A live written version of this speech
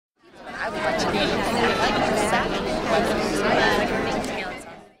Hey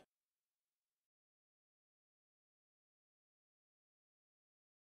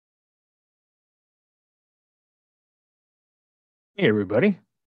everybody,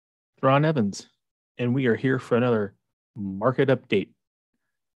 it's Ron Evans, and we are here for another market update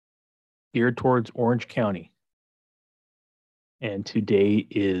geared towards Orange County. And today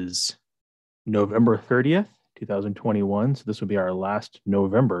is November 30th, 2021. So this will be our last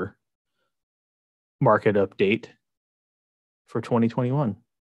November market update for 2021.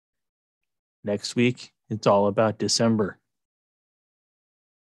 Next week, it's all about December.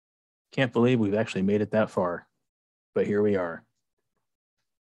 Can't believe we've actually made it that far, but here we are.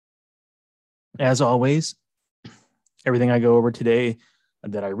 As always, everything I go over today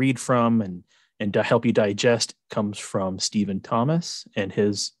that I read from and to help you digest comes from Stephen Thomas and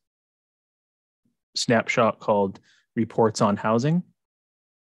his snapshot called Reports on Housing.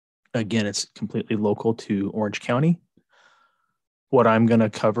 Again, it's completely local to Orange County. What I'm going to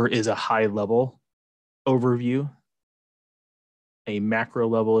cover is a high level overview, a macro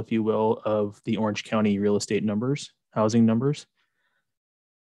level, if you will, of the Orange County real estate numbers, housing numbers.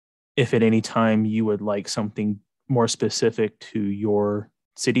 If at any time you would like something more specific to your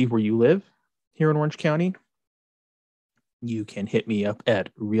city where you live here in Orange County, you can hit me up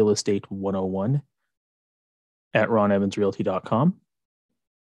at realestate101 at ronevansrealty.com.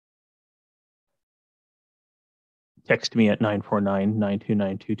 Text me at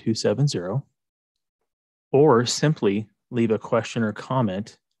 949-929-2270, or simply leave a question or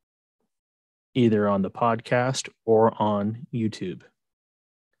comment either on the podcast or on YouTube,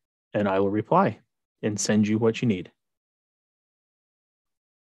 and I will reply and send you what you need.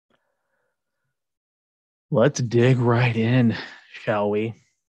 Let's dig right in, shall we?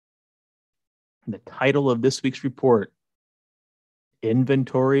 The title of this week's report,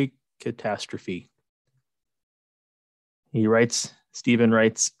 Inventory Catastrophe. Stephen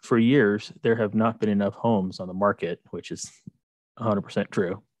writes, for years, there have not been enough homes on the market, which is 100%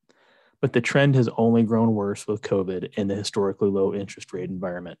 true. But the trend has only grown worse with COVID and the historically low interest rate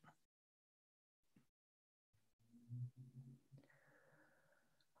environment.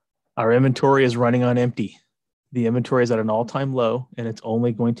 Our inventory is running on empty. The inventory is at an all-time low, and it's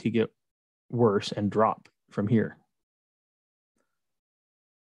only going to get worse and drop from here.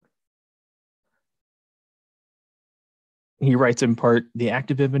 He writes in part, the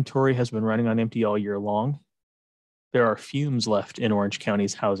active inventory has been running on empty all year long. There are fumes left in Orange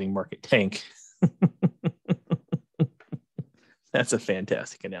County's housing market tank. That's a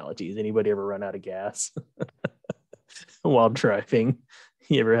fantastic analogy. Has anybody ever run out of gas while driving?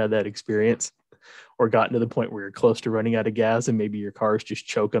 You ever had that experience? Or gotten to the point where you're close to running out of gas and maybe your car's just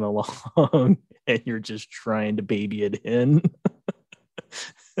choking along and you're just trying to baby it in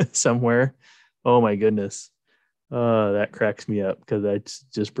somewhere? Oh my goodness. That cracks me up because that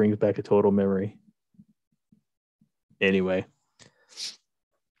just brings back a total memory. Anyway.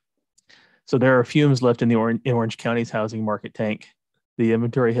 So there are fumes left in Orange County's housing market tank. The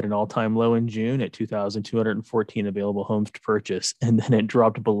inventory hit an all-time low in June at 2,214 available homes to purchase, and then it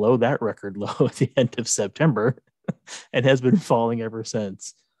dropped below that record low at the end of September and has been falling ever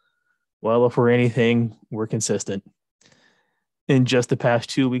since. Well, if we're anything, we're consistent. In just the past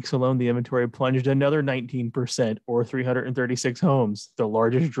 2 weeks alone, the inventory plunged another 19%, or 336 homes, the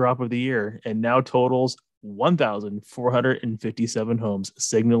largest drop of the year, and now totals 1,457 homes,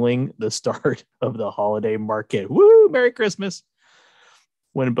 signaling the start of the holiday market. Woo! Merry Christmas!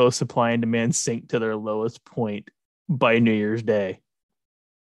 When both supply and demand sink to their lowest point by New Year's Day.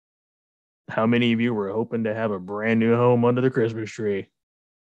 How many of you were hoping to have a brand new home under the Christmas tree?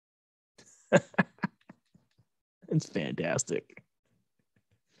 It's fantastic.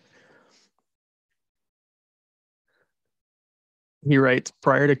 He writes,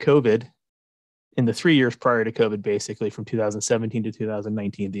 prior to COVID, in the 3 years prior to COVID, basically from 2017 to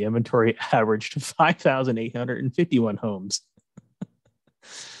 2019, the inventory averaged 5,851 homes.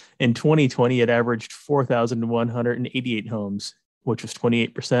 In 2020, it averaged 4,188 homes, which was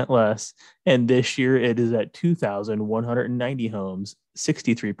 28% less. And this year, it is at 2,190 homes,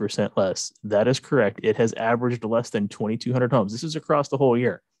 63% less. That is correct. It has averaged less than 2,200 homes. This is across the whole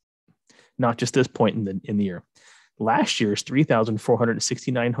year, not just this point in the year. Last year's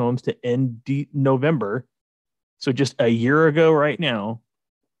 3,469 homes to end November. So just a year ago right now,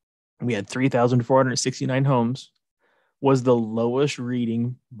 we had 3,469 homes, was the lowest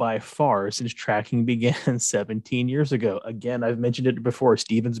reading by far since tracking began 17 years ago. Again, I've mentioned it before.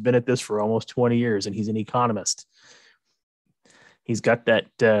 Stephen's been at this for almost 20 years, and he's an economist. He's got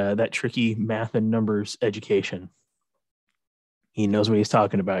that tricky math and numbers education. He knows what he's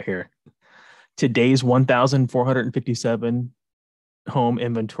talking about here. Today's 1,457 home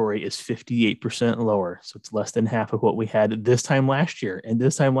inventory is 58% lower. So it's less than half of what we had this time last year. And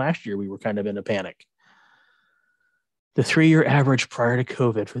this time last year, we were kind of in a panic. The 3-year average prior to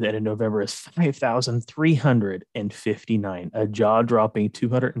COVID for the end of November is 5,359, a jaw-dropping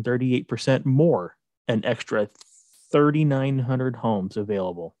 238% more, an extra 3,900 homes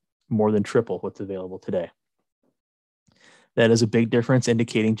available, more than triple what's available today. That is a big difference,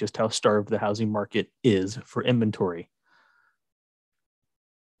 indicating just how starved the housing market is for inventory.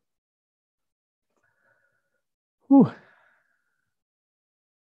 Whew.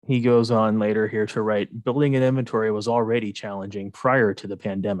 He goes on later here to write, building an inventory was already challenging prior to the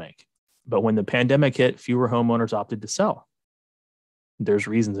pandemic. But when the pandemic hit, fewer homeowners opted to sell. There's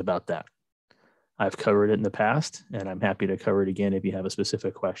reasons about that. I've covered it in the past, and I'm happy to cover it again if you have a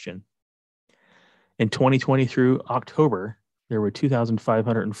specific question. In 2020 through October, there were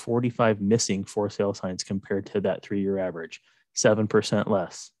 2,545 missing for sale signs compared to that 3-year average, 7%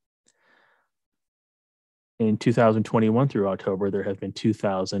 less. In 2021 through October, there have been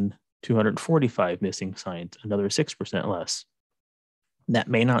 2,245 missing signs, another 6% less. That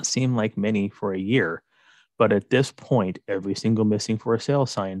may not seem like many for a year, but at this point, every single missing for a sale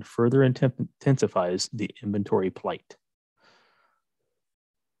sign further intensifies the inventory plight.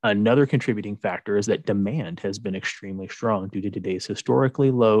 Another contributing factor is that demand has been extremely strong due to today's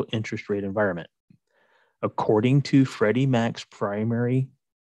historically low interest rate environment. According to Freddie Mac's primary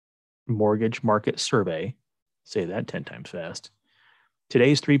mortgage market survey, say that 10 times fast,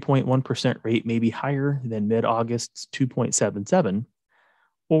 today's 3.1% rate may be higher than mid-August's 2.77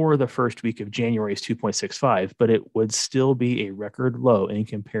 or the first week of January's 2.65, but it would still be a record low in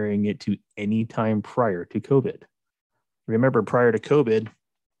comparing it to any time prior to COVID. Remember, prior to COVID,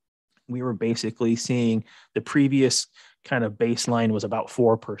 we were basically seeing the previous kind of baseline was about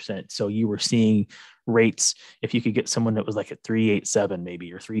 4%. So you were seeing rates, if you could get someone that was like at 387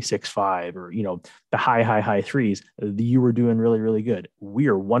 maybe, or 365, or, the high threes, you were doing really, really good. We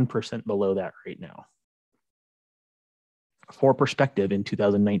are 1% below that right now. For perspective, in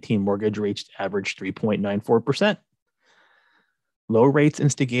 2019, mortgage rates averaged 3.94%. Low rates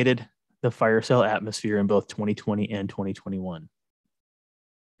instigated the fire sale atmosphere in both 2020 and 2021.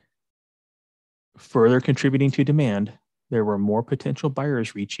 Further contributing to demand, there were more potential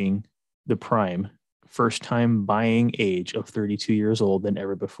buyers reaching the prime first-time buying age of 32 years old than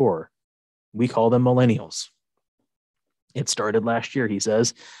ever before. We call them millennials. It started last year, he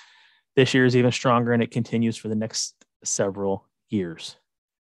says. This year is even stronger, and it continues for the next several years.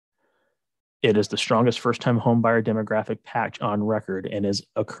 It is the strongest first-time homebuyer demographic patch on record and is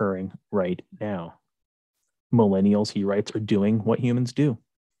occurring right now. Millennials, he writes, are doing what humans do.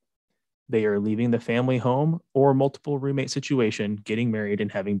 They are leaving the family home or multiple roommate situation, getting married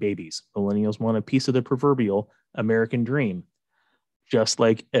and having babies. Millennials want a piece of the proverbial American dream, just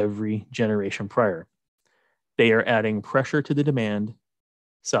like every generation prior. They are adding pressure to the demand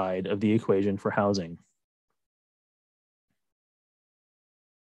side of the equation for housing.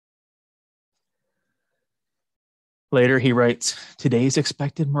 Later, he writes, today's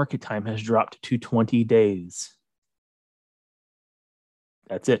expected market time has dropped to 20 days.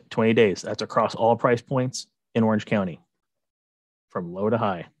 That's it, 20 days. That's across all price points in Orange County, from low to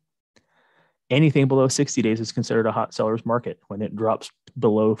high. Anything below 60 days is considered a hot seller's market. When it drops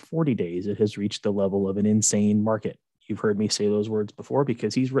below 40 days, it has reached the level of an insane market. You've heard me say those words before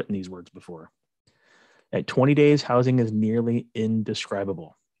because he's written these words before. At 20 days, housing is nearly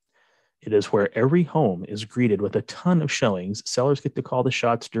indescribable. It is where every home is greeted with a ton of showings. Sellers get to call the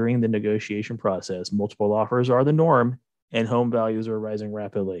shots during the negotiation process. Multiple offers are the norm, and home values are rising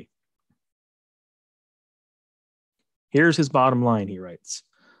rapidly. Here's his bottom line, he writes.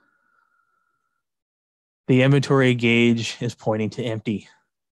 The inventory gauge is pointing to empty,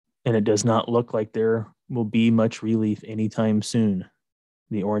 and it does not look like there will be much relief anytime soon.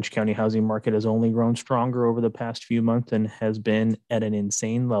 The Orange County housing market has only grown stronger over the past few months and has been at an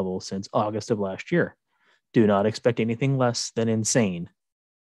insane level since August of last year. Do not expect anything less than insane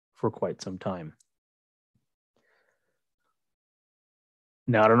for quite some time.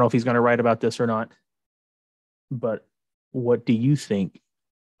 Now, I don't know if he's going to write about this or not, but what do you think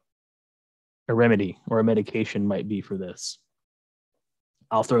a remedy or a medication might be for this?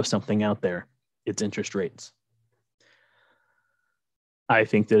 I'll throw something out there. It's interest rates. I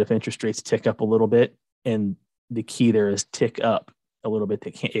think that if interest rates tick up a little bit, and the key there is tick up a little bit,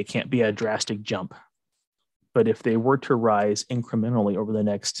 it can't be a drastic jump. But if they were to rise incrementally over the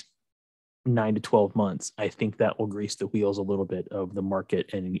next 9 to 12 months, I think that will grease the wheels a little bit of the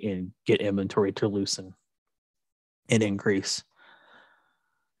market and get inventory to loosen and increase.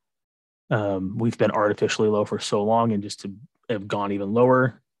 We've been artificially low for so long, and just to have gone even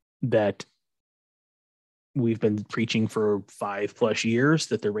lower, that we've been preaching for 5+ years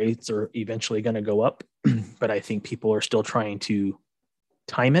that the rates are eventually going to go up. But I think people are still trying to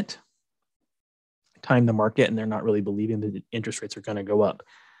time the market, and they're not really believing that the interest rates are going to go up.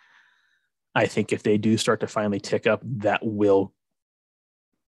 I think if they do start to finally tick up, that will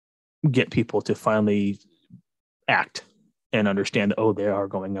get people to finally act and understand, oh, they are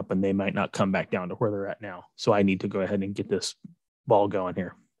going up and they might not come back down to where they're at now. So I need to go ahead and get this ball going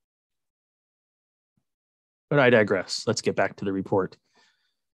here. But I digress. Let's get back to the report.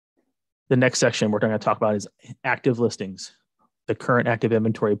 The next section we're going to talk about is active listings. The current active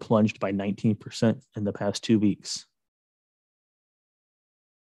inventory plunged by 19% in the past 2 weeks.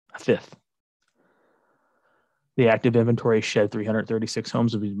 A fifth. The active inventory shed 336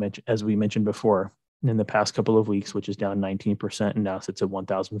 homes, as we mentioned before, in the past couple of weeks, which is down 19%, and now sits at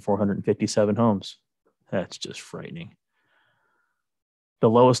 1,457 homes. That's just frightening. The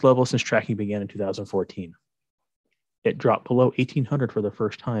lowest level since tracking began in 2014. It dropped below 1,800 for the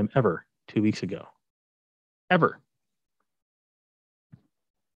first time ever 2 weeks ago. Ever.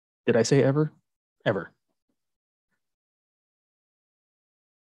 Did I say ever? Ever.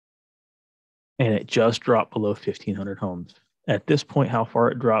 And it just dropped below 1,500 homes. At this point, how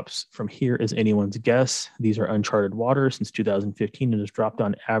far it drops from here is anyone's guess. These are uncharted waters. Since 2015, it has dropped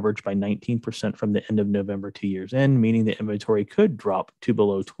on average by 19% from the end of November to year's end, meaning the inventory could drop to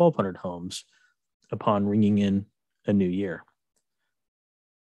below 1,200 homes upon ringing in a new year.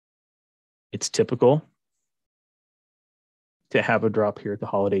 It's typical to have a drop here at the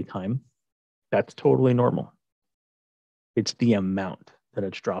holiday time. That's totally normal. It's the amount that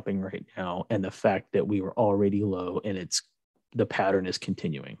it's dropping right now, and the fact that we were already low and the pattern is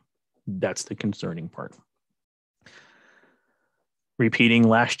continuing. That's the concerning part. Repeating,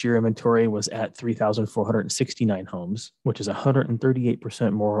 last year inventory was at 3,469 homes, which is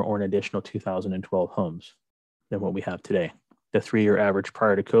 138% more, or an additional 2,012 homes than what we have today. The 3-year average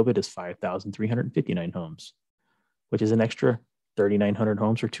prior to COVID is 5,359 homes, which is an extra 3,900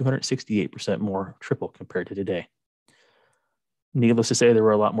 homes, or 268% more, triple compared to today. Needless to say, there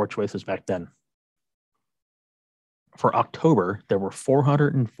were a lot more choices back then. For October, there were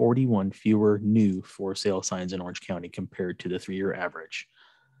 441 fewer new for sale signs in Orange County compared to the 3-year average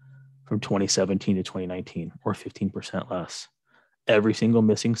from 2017 to 2019, or 15% less. Every single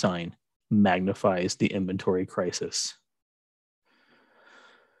missing sign magnifies the inventory crisis.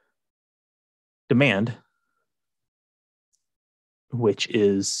 Demand, which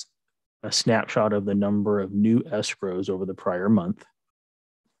is a snapshot of the number of new escrows over the prior month,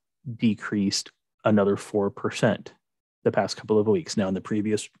 decreased another 4% the past couple of weeks. Now, in the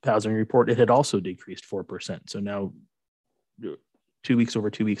previous housing report, it had also decreased 4%. So now 2 weeks over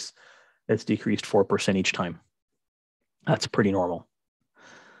 2 weeks, it's decreased 4% each time. That's pretty normal.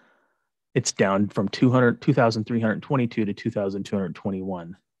 It's down from 2,322 to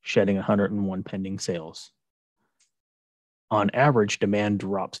 2,221, shedding 101 pending sales. On average, demand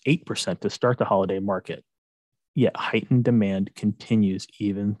drops 8% to start the holiday market. Yet heightened demand continues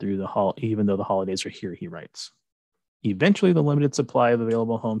even though the holidays are here, he writes. Eventually, the limited supply of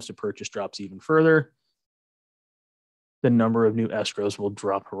available homes to purchase drops even further. The number of new escrows will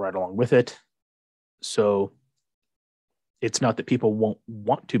drop right along with it. So it's not that people won't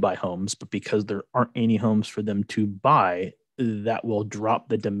want to buy homes, but because there aren't any homes for them to buy, that will drop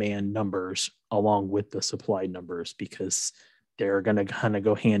the demand numbers along with the supply numbers, because they're going to kind of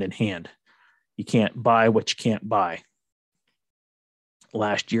go hand in hand. You can't buy what you can't buy.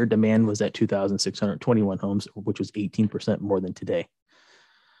 Last year, demand was at 2,621 homes, which was 18% more than today.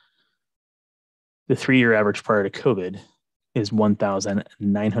 The 3-year average prior to COVID is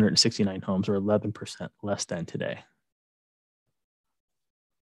 1,969 homes, or 11% less than today.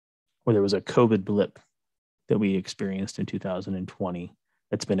 Where there was a COVID blip that we experienced in 2020.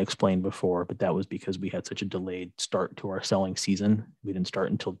 That's been explained before, but that was because we had such a delayed start to our selling season. We didn't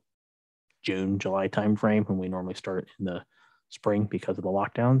start until June, July timeframe, when we normally start in the spring because of the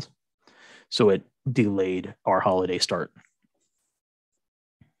lockdowns. So it delayed our holiday start.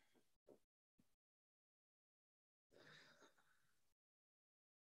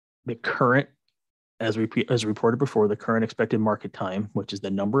 The current, as reported before, the current expected market time, which is the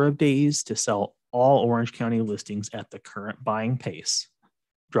number of days to sell all Orange County listings at the current buying pace,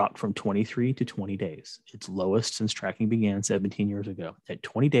 dropped from 23 to 20 days. Its lowest since tracking began 17 years ago. At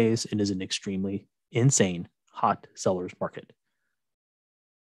 20 days, it is an extremely insane hot seller's market.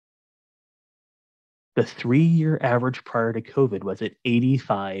 The 3-year average prior to COVID was at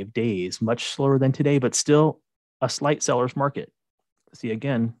 85 days, much slower than today, but still a slight seller's market. See,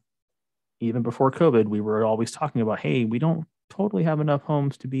 again, even before COVID, we were always talking about, hey, we don't totally have enough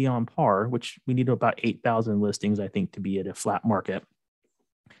homes to be on par, which we need about 8,000 listings, I think, to be at a flat market.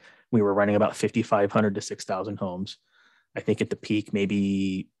 We were running about 5,500 to 6,000 homes. I think at the peak,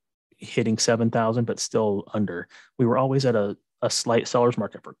 maybe hitting 7,000, but still under. We were always at a slight seller's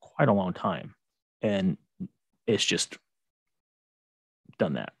market for quite a long time. And it's just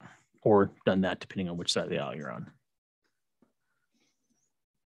done that, or done that, depending on which side of the aisle you're on.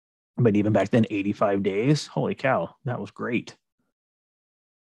 But even back then, 85 days, holy cow, that was great.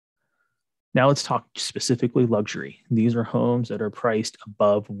 Now let's talk specifically luxury. These are homes that are priced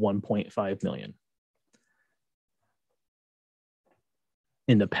above 1.5 million.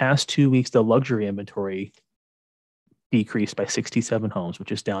 In the past 2 weeks, the luxury inventory decreased by 67 homes,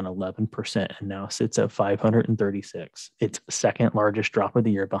 which is down 11%, and now sits at 536. It's second largest drop of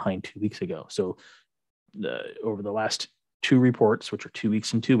the year, behind 2 weeks ago. So over the last two reports, which are 2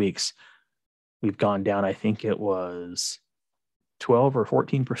 weeks and 2 weeks, we've gone down, I think it was 12 or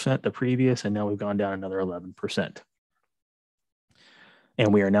 14% the previous, and now we've gone down another 11%.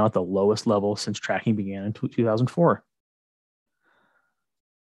 And we are now at the lowest level since tracking began in 2004.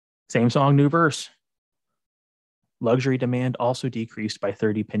 Same song, new verse. Luxury demand also decreased by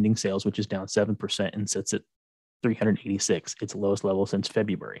 30 pending sales, which is down 7% and sits at 386, its lowest level since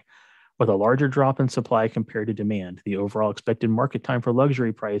February. With a larger drop in supply compared to demand, the overall expected market time for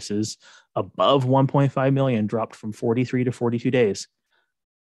luxury prices above 1.5 million dropped from 43 to 42 days.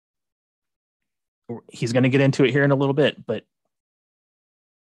 He's going to get into it here in a little bit, but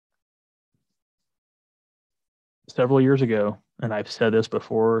several years ago, and I've said this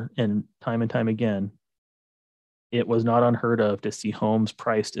before and time again, it was not unheard of to see homes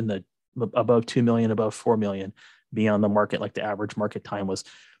priced in the above 2 million, above 4 million be on the market. Like the average market time was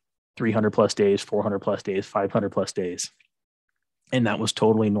 300 plus days, 400 plus days, 500 plus days. And that was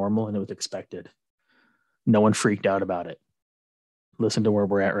totally normal and it was expected. No one freaked out about it. Listen to where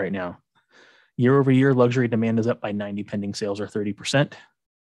we're at right now. Year over year, luxury demand is up by 90 pending sales, or 30%.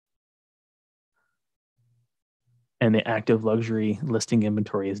 And the active luxury listing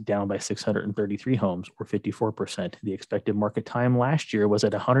inventory is down by 633 homes, or 54%. The expected market time last year was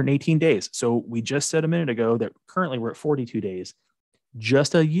at 118 days. So we just said a minute ago that currently we're at 42 days.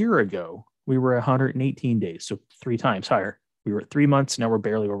 Just a year ago, we were 118 days, so 3 times higher. We were at 3 months, now we're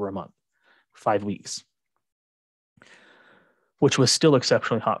barely over a month, 5 weeks, which was still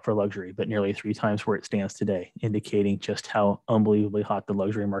exceptionally hot for luxury, but nearly 3 times where it stands today, indicating just how unbelievably hot the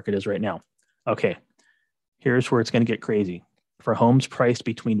luxury market is right now. Okay, here's where it's going to get crazy. For homes priced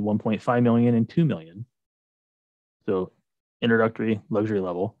between 1.5 million and 2 million, so introductory luxury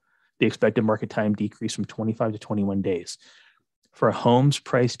level, the expected market time decreased from 25 to 21 days. For homes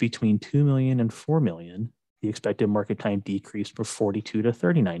priced between 2 million and 4 million, the expected market time decreased from 42 to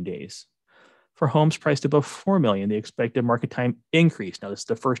 39 days. For homes priced above 4 million, the expected market time increased. Now, this is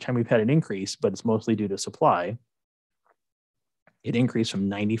the first time we've had an increase, but it's mostly due to supply. It increased from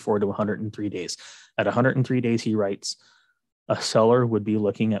 94 to 103 days. At 103 days, he writes, a seller would be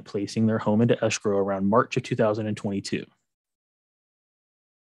looking at placing their home into escrow around March of 2022.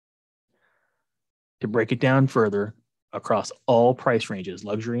 To break it down further, across all price ranges,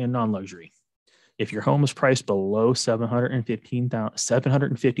 luxury and non-luxury, if your home is priced below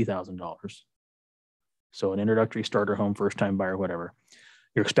 $750,000, so an introductory starter home, first-time buyer, whatever,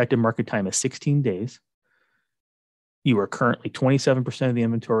 your expected market time is 16 days. You are currently 27% of the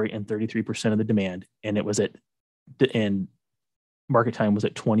inventory and 33% of the demand, and it was and market time was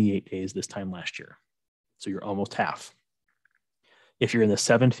at 28 days this time last year. So you're almost half. If you're in the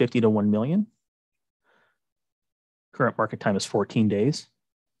 750 to 1 million, current market time is 14 days.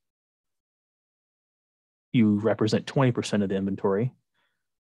 You represent 20% of the inventory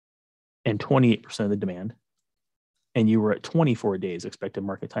and 28% of the demand. And you were at 24 days expected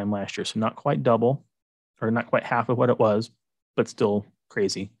market time last year. So not quite double, or not quite half of what it was, but still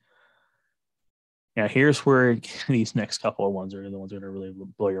crazy. Now, here's where these next couple of ones are the ones that are really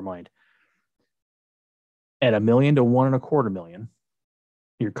blow your mind. At $1 million to $1.25 million,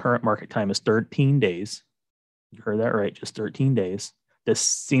 your current market time is 13 days. You heard that right, just 13 days. This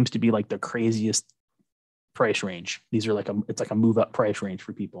seems to be like the craziest price range. These are it's like a move up price range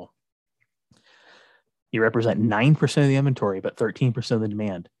for people. You represent 9% of the inventory, but 13% of the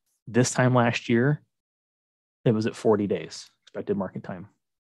demand. This time last year, it was at 40 days expected market time.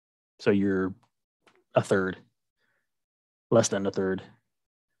 So you're a third, less than a third.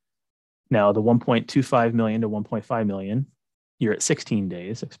 Now the 1.25 million to 1.5 million, you're at 16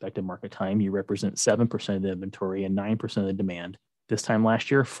 days expected market time. You represent 7% of the inventory and 9% of the demand. This time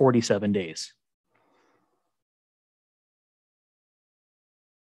last year, 47 days.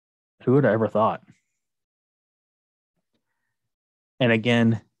 Who would have ever thought? And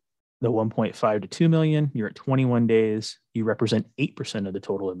again, the 1.5 to 2 million, you're at 21 days. You represent 8% of the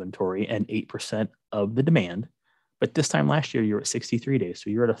total inventory and 8% of the demand. But this time last year, you were at 63 days. So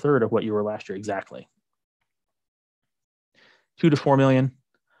you're at a third of what you were last year exactly. 2 to 4 million,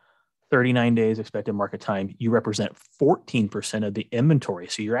 39 days expected market time. You represent 14% of the inventory.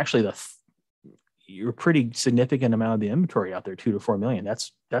 So you're actually you're a pretty significant amount of the inventory out there, 2 to 4 million.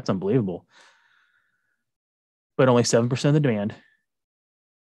 That's unbelievable. But only 7% of the demand.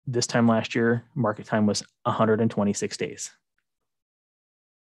 This time last year, market time was 126 days.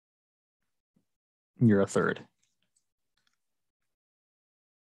 You're a third.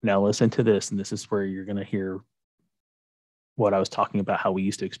 Now listen to this, and this is where you're going to hear what I was talking about, how we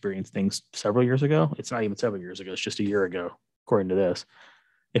used to experience things several years ago. It's not even several years ago. It's just a year ago, according to this.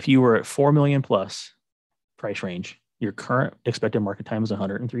 If you were at 4 million plus price range, your current expected market time is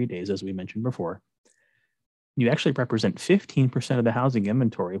 103 days, as we mentioned before. You actually represent 15% of the housing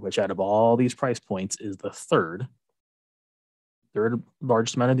inventory, which out of all these price points is the third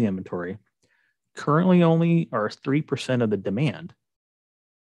largest amount of the inventory. Currently only are 3% of the demand.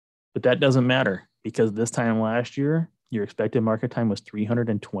 But that doesn't matter because this time last year, your expected market time was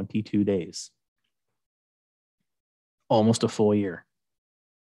 322 days. Almost a full year.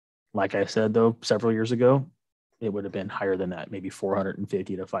 Like I said, though, several years ago, it would have been higher than that, maybe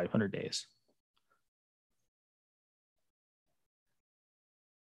 450 to 500 days.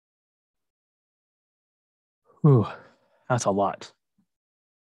 Whew, that's a lot.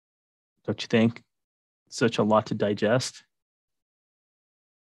 Don't you think? Such a lot to digest.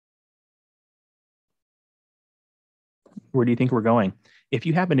 Where do you think we're going? If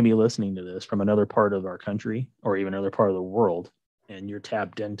you happen to be listening to this from another part of our country or even another part of the world, and you're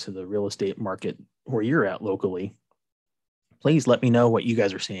tapped into the real estate market where you're at locally, please let me know what you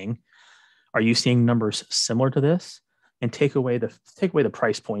guys are seeing. Are you seeing numbers similar to this? And take away the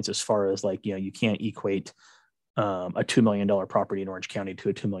price points as far as like, you can't equate a $2 million property in Orange County to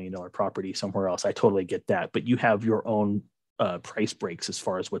a $2 million property somewhere else. I totally get that. But you have your own price breaks as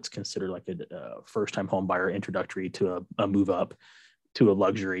far as what's considered like a first-time home buyer, introductory to a move up, to a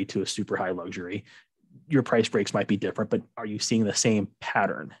luxury, to a super high luxury. Your price breaks might be different, but are you seeing the same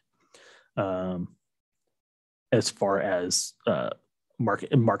pattern as far as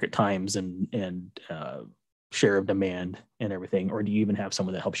market times and share of demand and everything? Or do you even have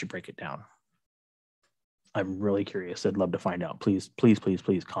someone that helps you break it down? I'm really curious. I'd love to find out. Please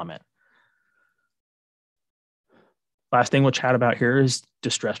comment. Last thing we'll chat about here is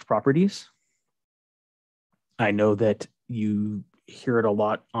distressed properties. I know that you hear it a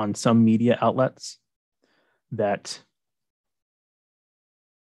lot on some media outlets that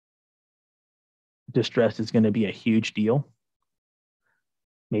distress is going to be a huge deal.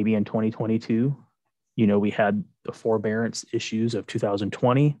 Maybe in 2022, we had the forbearance issues of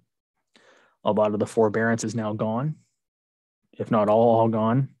 2020. A lot of the forbearance is now gone. If not all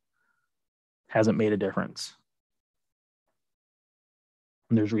gone. Hasn't made a difference.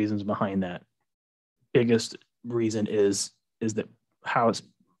 And there's reasons behind that. Biggest reason is that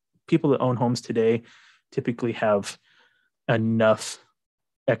people that own homes today typically have enough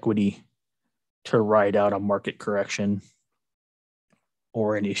equity to ride out a market correction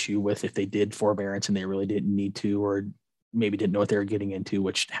or an issue with if they did forbearance and they really didn't need to, or maybe didn't know what they were getting into,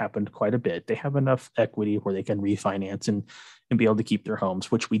 which happened quite a bit. They have enough equity where they can refinance and be able to keep their homes,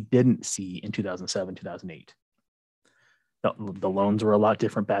 which we didn't see in 2007, 2008. The loans were a lot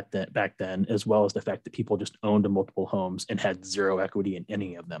different back then, as well as the fact that people just owned multiple homes and had zero equity in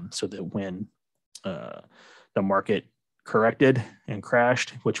any of them. So that when the market corrected and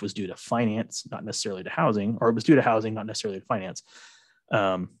crashed, which was due to finance, not necessarily to housing, or it was due to housing, not necessarily to finance,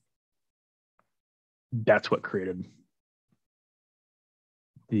 that's what created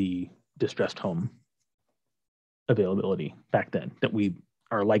the distressed home availability back then that we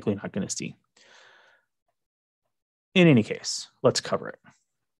are likely not going to see. In any case, let's cover it.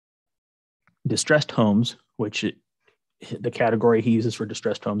 Distressed homes, which the category he uses for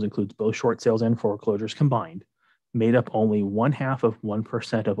distressed homes includes both short sales and foreclosures combined, made up only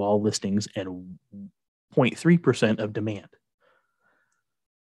 0.5% of all listings and 0.3% of demand.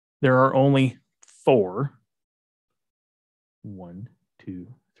 There are only four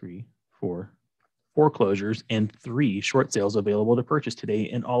foreclosures and 3 short sales available to purchase today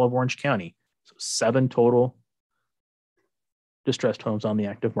in all of Orange County. So 7 total distressed homes on the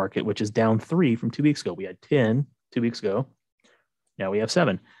active market, which is down 3 from 2 weeks ago. We had 10 2 weeks ago. Now we have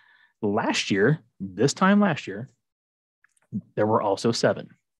 7. This time last year, there were also 7.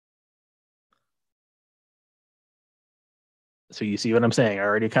 So you see what I'm saying? I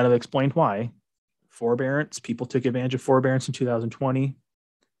already kind of explained why. Forbearance, people took advantage of forbearance in 2020.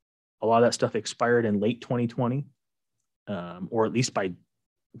 A lot of that stuff expired in late 2020, or at least by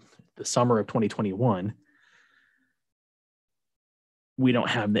the summer of 2021. We don't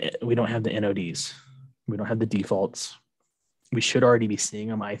have the NODs. We don't have the defaults. We should already be seeing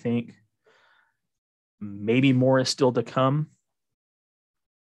them, I think. Maybe more is still to come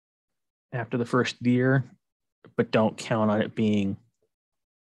after the first year, but don't count on it being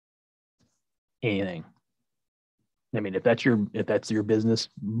anything. I mean, if that's your business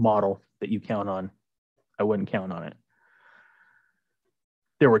model that you count on, I wouldn't count on it.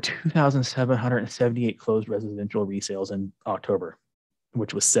 There were 2,778 closed residential resales in October,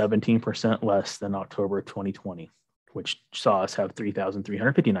 which was 17% less than October 2020, which saw us have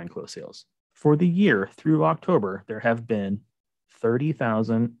 3,359 closed sales. For the year through October, there have been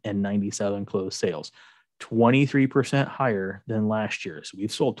 30,097 closed sales, 23% higher than last year. So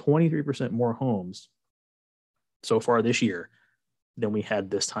we've sold 23% more homes so far this year than we had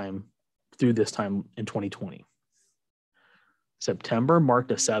this time in 2020. September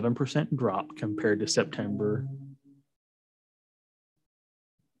marked a 7% drop compared to September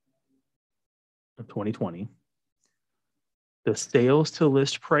of 2020. The sales to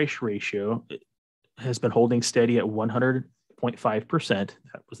list price ratio has been holding steady at 100.5%.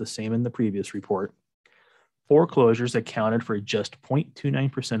 That was the same in the previous report. Foreclosures accounted for just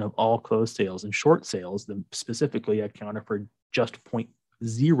 0.29% of all closed sales, and short sales specifically accounted for just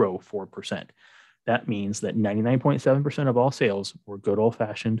 0.04%. That means that 99.7% of all sales were good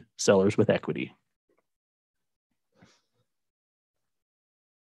old-fashioned sellers with equity.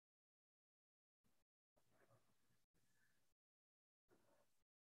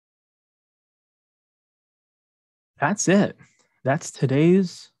 That's it. That's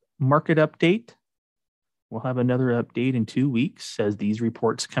today's market update. We'll have another update in 2 weeks as these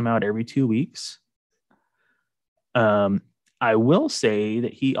reports come out every 2 weeks. I will say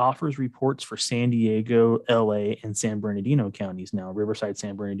that he offers reports for San Diego, LA, and San Bernardino counties now, Riverside,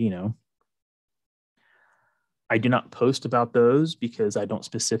 San Bernardino. I do not post about those because I don't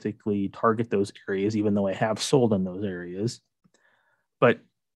specifically target those areas, even though I have sold in those areas. But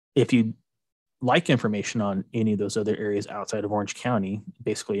if you like information on any of those other areas outside of Orange County,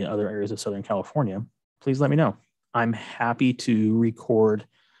 basically in other areas of Southern California, please let me know. I'm happy to record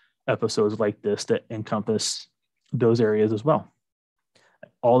episodes like this that encompass those areas as well.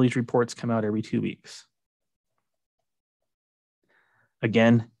 All these reports come out every 2 weeks.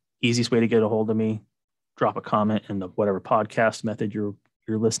 Again, easiest way to get a hold of me, drop a comment in the whatever podcast method you're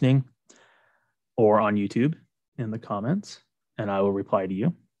listening, or on YouTube in the comments, and I will reply to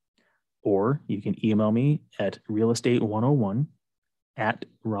you. Or you can email me at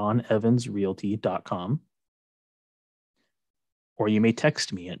realestate101@ronevansrealty.com. Or you may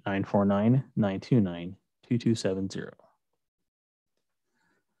text me at 949-929-2270.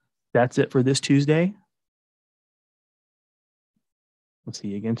 That's it for this Tuesday. We'll see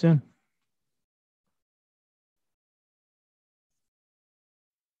you again soon.